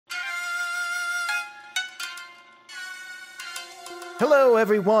Hello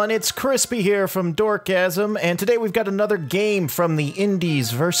everyone, it's Krispy here from DORKGASM, and today we've got another game from the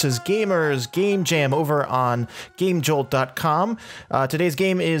Indies vs. Gamers Game Jam over on GameJolt.com. Today's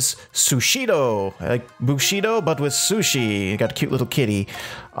game is Sushido, like Bushido, but with sushi. You got a cute little kitty.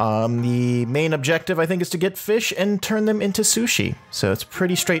 The main objective, I think, is to get fish and turn them into sushi. So it's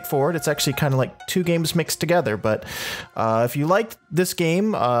pretty straightforward. It's actually kind of like two games mixed together, but if you liked this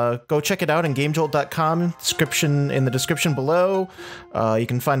game, go check it out on GameJolt.com, in the description below. You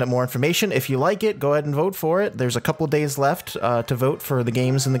can find out more information. If you like it, go ahead and vote for it. There's a couple days left to vote for the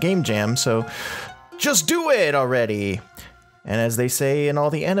games in the Game Jam, so just do it already! And as they say in all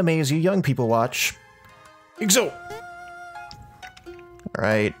the animes you young people watch, Ikuzo!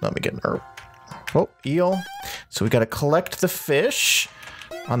 Alright, let me get an oh, eel. So we gotta collect the fish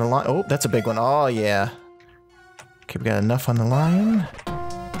on the line. Oh, that's a big one. Oh, yeah. Okay, we got enough on the line.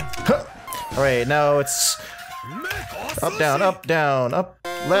 Huh. Alright, now it's up, down, up,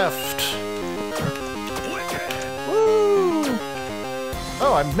 left. Woo!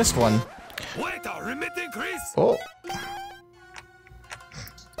 Oh, I missed one. Oh.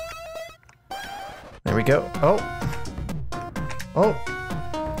 There we go. Oh. Oh.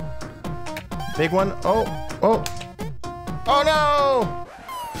 Big one. Oh. Oh. Oh no!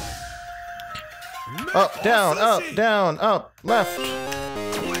 Up, down, up, left.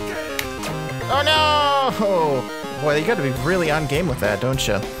 Oh no! Boy, you gotta be really on game with that, don't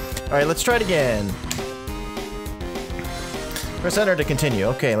you? Alright, let's try it again. Press enter to continue.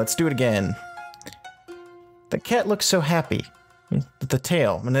 Okay, let's do it again. The cat looks so happy. With the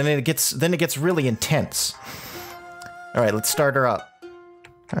tail. And then it gets really intense. Alright, let's start her up.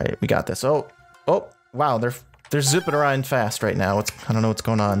 Alright, we got this. Oh, wow, they're zipping around fast right now. I don't know what's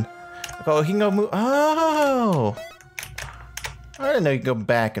going on. Oh, he can go move. Oh! I didn't know you could go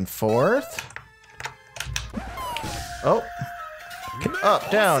back and forth. Oh. Up,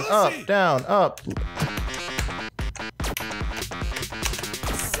 down, up.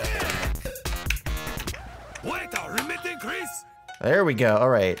 There we go.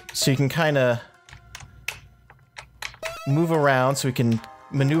 Alright. So you can kind of move around so we can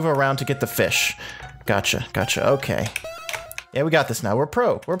maneuver around to get the fish. Gotcha. Okay. Yeah, we got this now. We're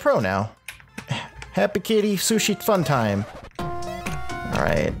pro now. Happy kitty, sushi fun time.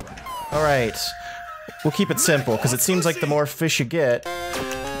 Alright. We'll keep it simple, because it seems like the more fish you get,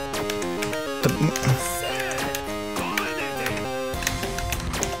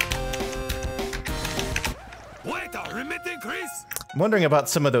 I'm wondering about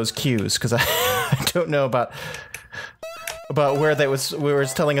some of those cues, because I don't know about where it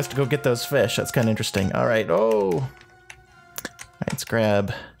was telling us to go get those fish. That's kind of interesting. Alright, Alright, let's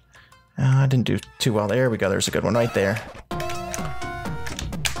grab... I didn't do too well. There we go. There's a good one right there.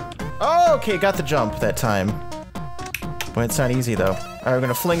 Oh, okay, got the jump that time. Boy, it's not easy, though. Alright, we're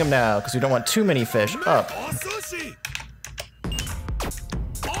gonna fling them now, because we don't want too many fish. Up.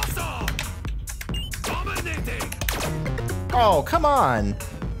 Oh, come on!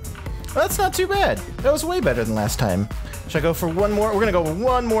 Well, that's not too bad. That was way better than last time. Should I go for one more? We're gonna go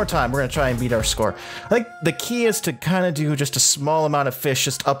one more time. We're gonna try and beat our score. I think the key is to kind of do just a small amount of fish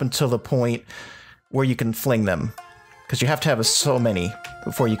just up until the point where you can fling them. Because you have to have so many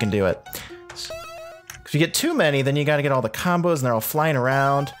before you can do it. If you get too many, then you gotta get all the combos and they're all flying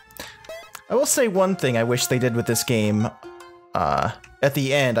around. I will say one thing I wish they did with this game. At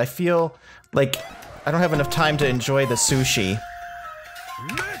the end, I feel like I don't have enough time to enjoy the sushi.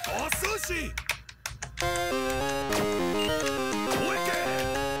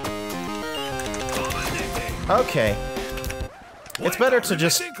 Okay. It's better to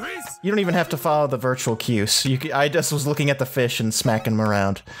just... You don't even have to follow the virtual cues. I just was looking at the fish and smacking them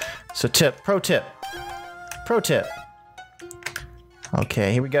around. So pro tip.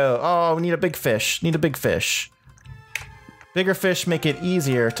 Okay, here we go. Oh, we need a big fish. Bigger fish make it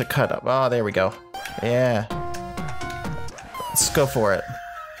easier to cut up. Oh, there we go. Yeah. Let's go for it.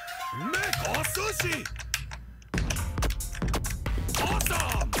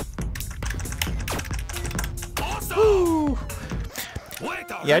 Woo!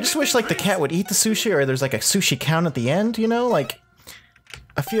 Yeah, I just wish like the cat would eat the sushi, or there's like a sushi count at the end, you know? Like,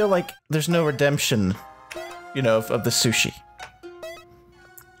 I feel like there's no redemption, you know, of the sushi.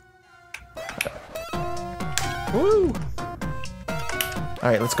 Woo!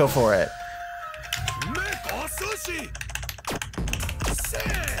 Alright, let's go for it.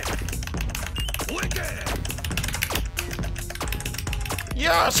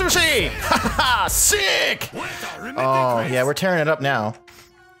 Yeah, sushi! Haha, sick! Oh, yeah, we're tearing it up now.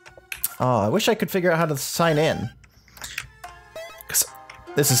 Oh, I wish I could figure out how to sign in. 'Cause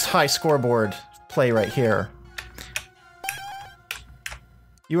this is high scoreboard play right here.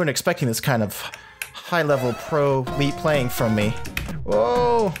 You weren't expecting this kind of high-level pro elite playing from me.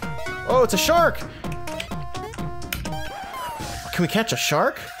 Whoa! Oh, it's a shark! Can we catch a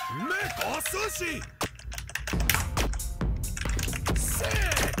shark?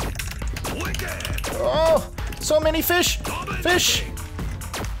 Oh! So many fish! Fish!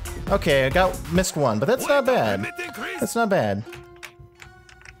 Okay, I missed one, but that's not bad. That's not bad.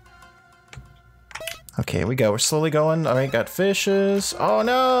 Okay, here we go. We're slowly going. Alright, got fishes. Oh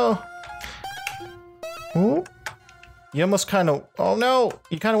no! Ooh. You almost kind of... Oh no!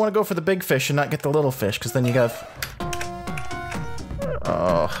 You kind of want to go for the big fish and not get the little fish, because then you got...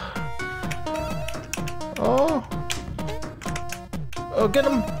 Oh. Oh. Oh, get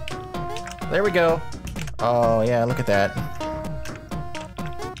him! There we go. Oh, yeah, look at that.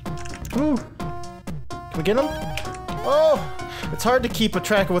 Ooh. Can we get him? Oh! It's hard to keep a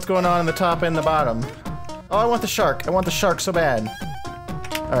track of what's going on in the top and the bottom. Oh, I want the shark. I want the shark so bad.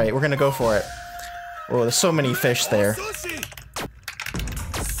 Alright, we're gonna go for it. Oh, there's so many fish there.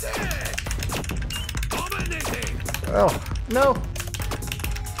 Oh, no!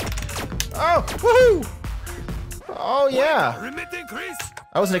 Oh, woohoo! Oh, yeah!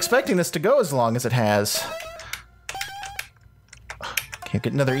 I wasn't expecting this to go as long as it has. Okay,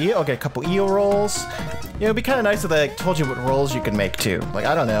 get another eel. I'll get a couple eel rolls. Yeah, it'd be kind of nice if they told you what rolls you could make, too. Like,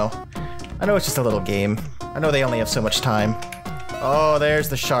 I don't know. I know it's just a little game. I know they only have so much time. Oh, there's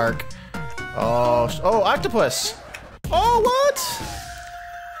the shark. Oh, oh, octopus! Oh, what?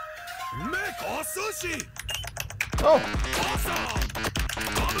 Oh!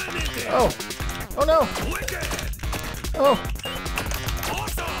 Oh! Oh, no! Oh!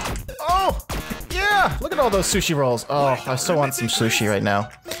 Oh! Yeah! Look at all those sushi rolls. Oh, I so want some sushi right now.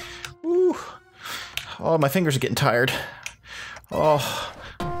 Ooh. Oh, my fingers are getting tired. Oh,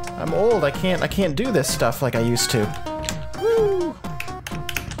 I'm old. I can't do this stuff like I used to. Woo!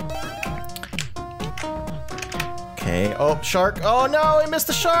 Okay. Oh, shark. Oh no, I missed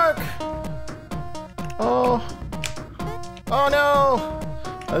the shark. Oh. Oh no.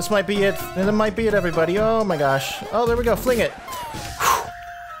 This might be it. That might be it, everybody. Oh my gosh. Oh, there we go. Fling it.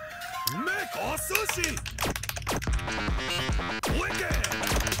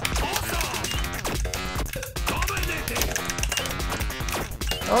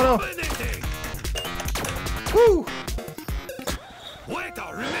 Oh no! Woo!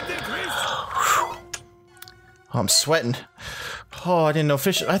 Oh, I'm sweating. Oh, I didn't know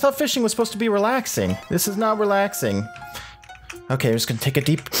fishing. I thought fishing was supposed to be relaxing. This is not relaxing. Okay, I'm just gonna take a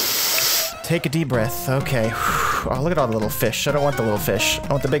deep breath. Okay. Oh, look at all the little fish. I don't want the little fish. I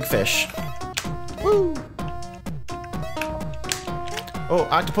want the big fish. Woo! Oh,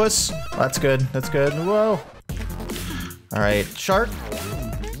 octopus. Oh, that's good. That's good. Whoa. All right, shark.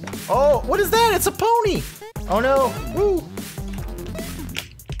 Oh, what is that? It's a pony! Oh no! Woo!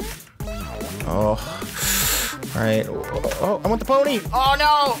 Oh. Alright. Oh, I want the pony! Oh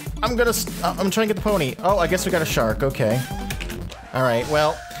no! I'm trying to get the pony. Oh, I guess we got a shark. Okay. Alright,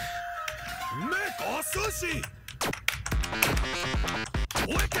 well.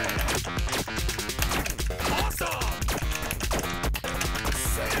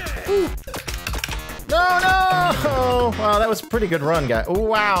 Ooh. No, no! Wow, that was a pretty good run, guy.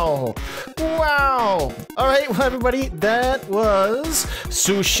 Wow! Wow! Alright, well, everybody, that was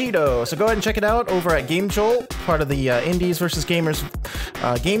Sushido. So go ahead and check it out over at Game Jolt, part of the Indies vs. Gamers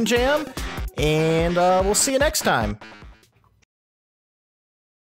Game Jam. And we'll see you next time.